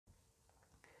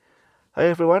Hi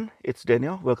everyone, it's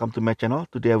Daniel. Welcome to my channel.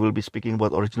 Today I will be speaking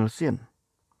about original sin.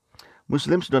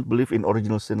 Muslims don't believe in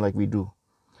original sin like we do.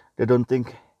 They don't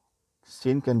think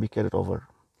sin can be carried over.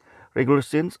 Regular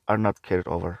sins are not carried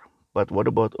over. But what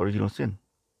about original sin?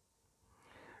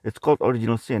 It's called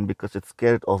original sin because it's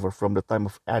carried over from the time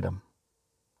of Adam.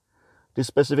 This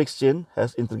specific sin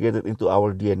has integrated into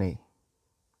our DNA.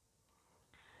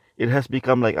 It has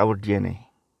become like our DNA.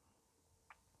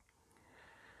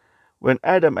 When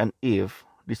Adam and Eve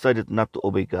decided not to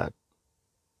obey God,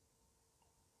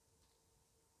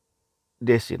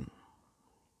 they sinned.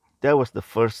 That was the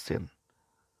first sin.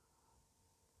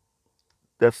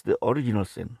 That's the original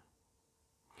sin.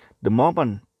 The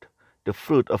moment the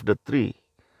fruit of the tree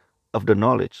of the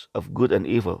knowledge of good and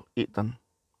evil eaten,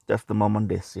 that's the moment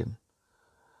they sin.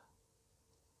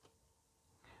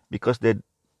 Because they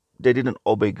didn't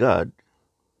obey God,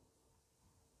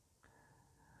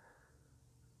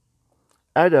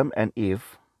 Adam and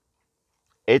Eve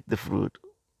ate the fruit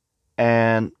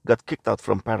and got kicked out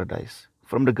from paradise,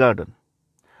 from the garden.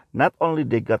 Not only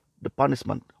they got the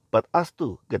punishment, but us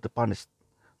too get the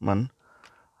punishment.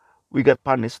 We got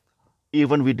punished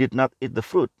even we did not eat the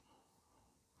fruit.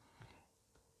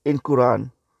 In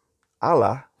Quran,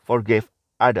 Allah forgave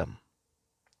Adam,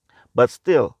 but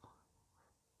still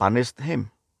punished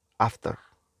him after.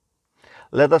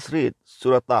 Let us read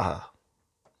Surah Taha.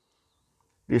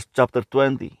 This chapter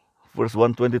 20, verse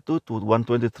 122 to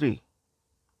 123.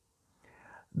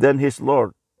 Then his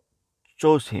Lord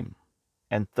chose him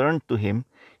and turned to him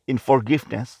in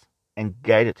forgiveness and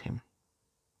guided him.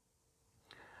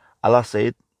 Allah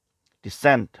said,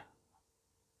 "Descend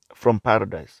from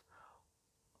paradise,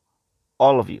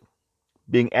 all of you,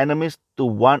 being enemies to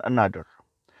one another.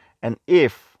 And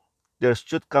if there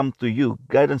should come to you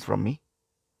guidance from me,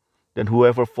 then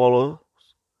whoever follows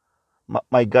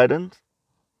my guidance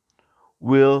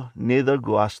will neither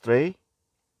go astray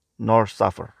nor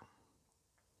suffer."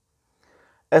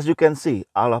 As you can see,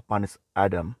 Allah punished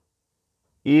Adam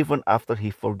even after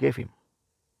he forgave him.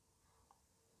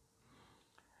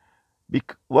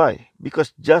 Why?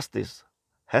 Because justice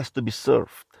has to be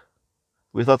served.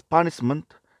 Without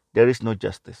punishment, there is no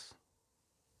justice.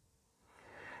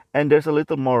 And there's a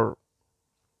little more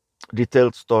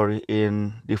detailed story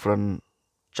in different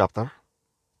chapter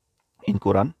in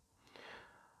Quran.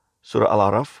 Surah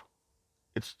Al-Araf,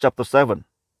 it's chapter 7,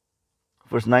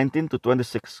 verse 19 to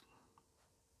 26.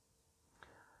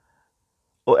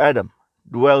 O Adam,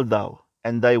 dwell thou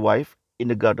and thy wife in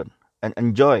the garden, and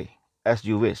enjoy as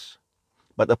you wish,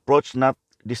 but approach not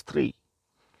this tree,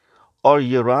 or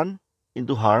ye run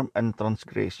into harm and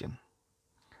transgression.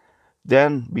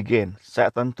 Then began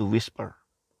Satan to whisper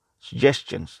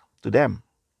suggestions to them,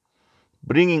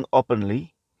 bringing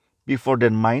openly before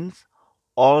their minds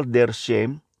all their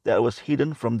shame that was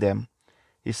hidden from them.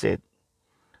 He said,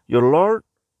 "Your Lord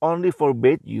only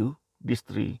forbade you this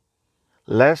tree,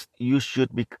 lest you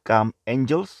should become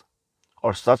angels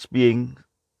or such beings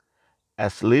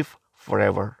as live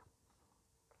forever."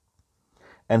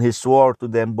 And he swore to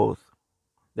them both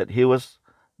that he was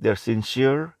their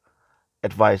sincere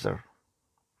adviser.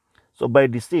 So by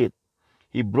deceit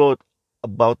he brought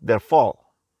about their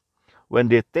fall. When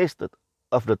they tasted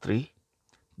of the tree,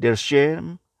 their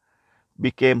shame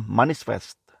became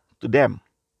manifest to them,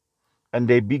 and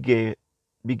they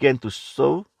began to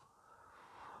sew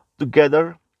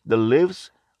together the leaves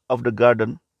of the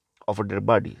garden over their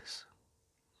bodies.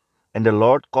 And the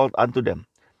Lord called unto them,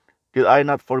 "Did I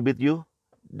not forbid you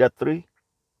that tree,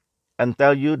 and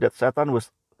tell you that Satan was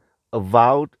a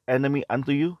vowed enemy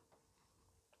unto you?"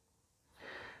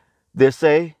 They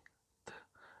say,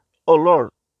 "O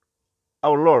Lord,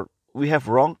 our Lord, we have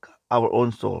wronged our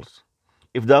own souls.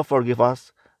 If thou forgive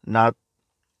us not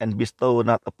and bestow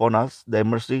not upon us thy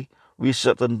mercy, we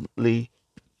certainly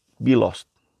be lost."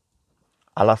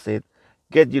 Allah said,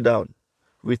 "Get you down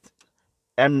with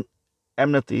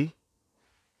enmity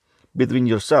between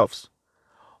yourselves.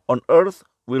 On earth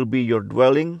will be your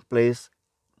dwelling place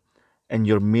and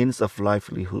your means of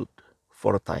livelihood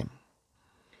for a time."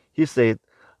 He said,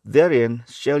 "Therein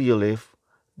shall you live,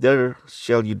 there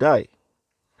shall you die,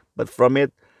 but from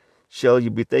it shall you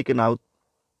be taken out.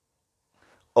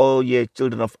 O ye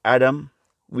children of Adam,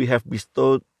 we have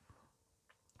bestowed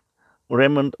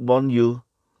raiment upon you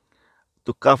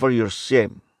to cover your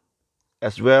shame,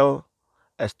 as well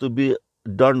as to be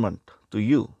adornment to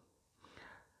you,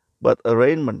 but a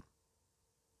raiment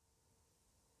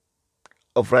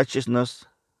of righteousness,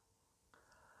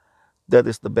 that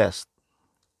is the best.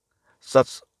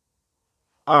 Such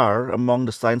are among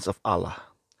the signs of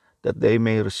Allah, that they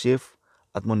may receive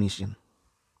admonition."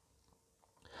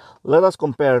 Let us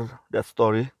compare that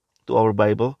story to our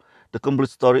Bible, the complete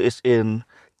story is in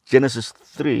Genesis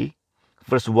 3,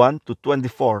 verse 1 to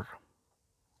 24.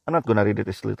 I'm not gonna read it,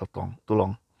 it's a little too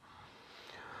long.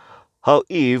 How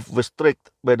Eve was tricked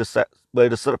by the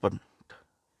serpent.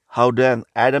 How then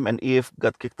Adam and Eve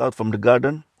got kicked out from the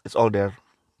garden. It's all there.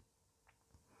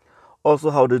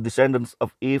 Also, how the descendants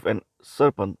of Eve and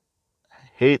serpent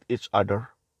hate each other.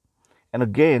 And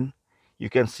again, you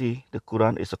can see the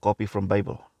Quran is a copy from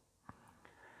Bible.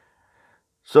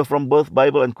 So from both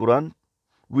Bible and Quran,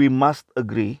 we must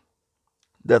agree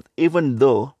that even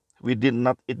though we did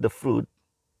not eat the fruit,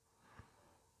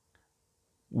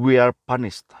 we are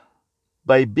punished.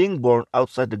 By being born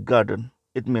outside the garden,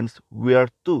 it means we are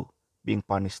too being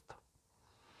punished.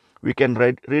 We can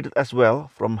read it as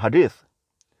well from Hadith.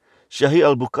 Shahih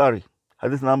al-Bukhari,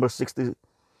 Hadith number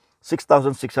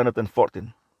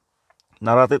 6614,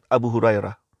 narrated Abu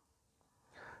Hurairah.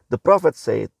 The Prophet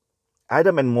said,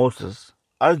 Adam and Moses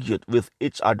argued with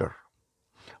each other.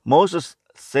 Moses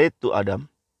said to Adam,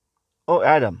 O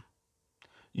Adam,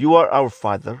 you are our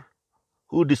father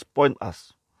who disappointed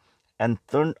us and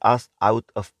turned us out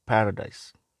of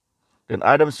paradise. Then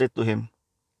Adam said to him,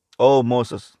 O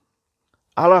Moses,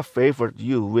 Allah favored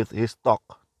you with his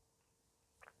talk,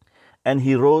 and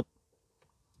he wrote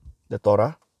the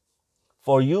Torah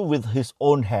for you with his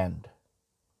own hand.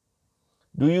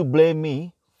 Do you blame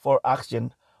me for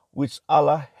action which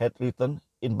Allah had written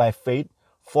in my fate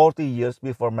 40 years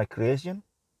before my creation?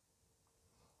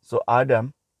 So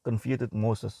Adam confuted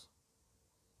Moses.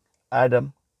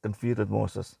 Adam confuted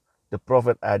Moses. The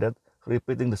prophet added,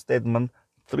 repeating the statement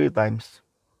 3 times.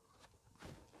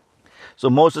 So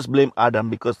Moses blamed Adam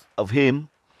because of him.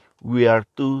 We are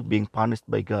too being punished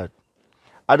by God.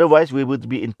 Otherwise, we would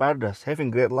be in paradise,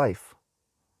 having great life.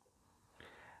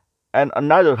 And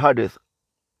another hadith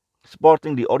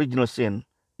supporting the original sin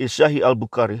is Shahih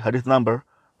al-Bukhari, hadith number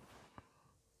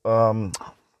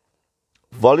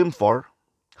volume 4,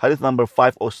 hadith number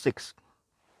 506,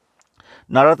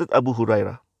 narrated Abu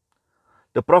Hurairah.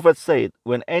 The Prophet said,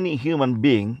 when any human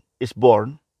being is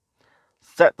born,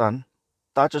 Satan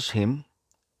touches him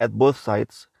at both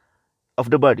sides of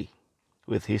the body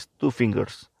with his 2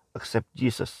 fingers, except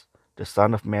Jesus, the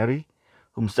son of Mary,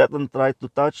 whom Satan tried to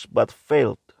touch but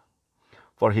failed,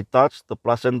 for he touched the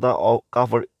placenta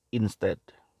cover instead.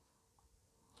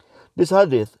 This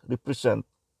hadith represents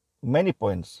many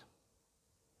points.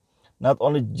 Not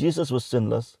only Jesus was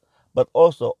sinless, but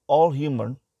also all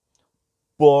human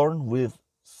born with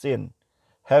sin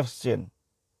have sin.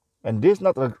 And this is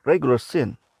not a regular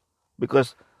sin,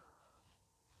 because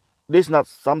this is not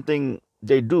something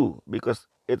they do, because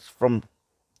it's from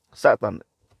Satan.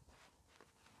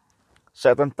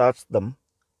 Satan touched them,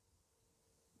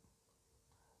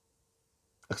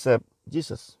 except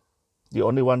Jesus, the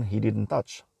only one he didn't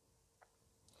touch.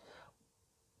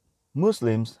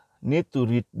 Muslims need to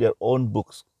read their own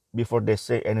books before they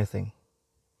say anything.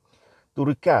 To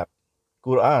recap,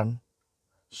 Quran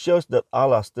shows that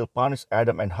Allah still punished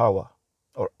Adam and Hawa,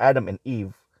 or Adam and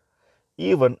Eve,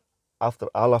 even after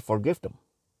Allah forgave them.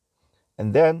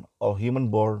 And then all human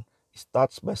born is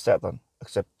touched by Satan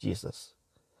except Jesus.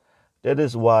 That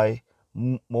is why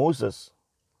Moses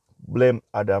blamed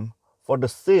Adam for the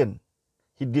sin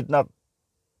he did not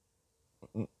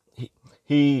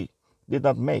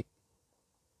make.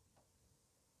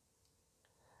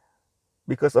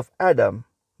 Because of Adam,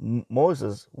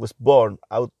 Moses was born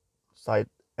outside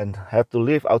and had to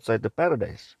live outside of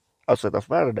paradise.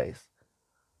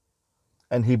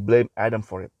 And he blamed Adam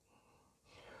for it.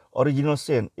 Original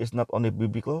sin is not only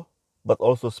biblical, but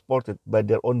also supported by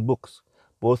their own books,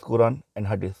 both Quran and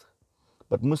Hadith.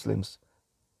 But Muslims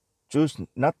choose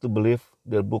not to believe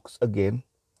their books again,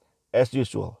 as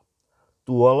usual.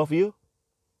 To all of you,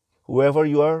 whoever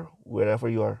you are, wherever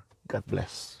you are, God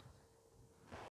bless.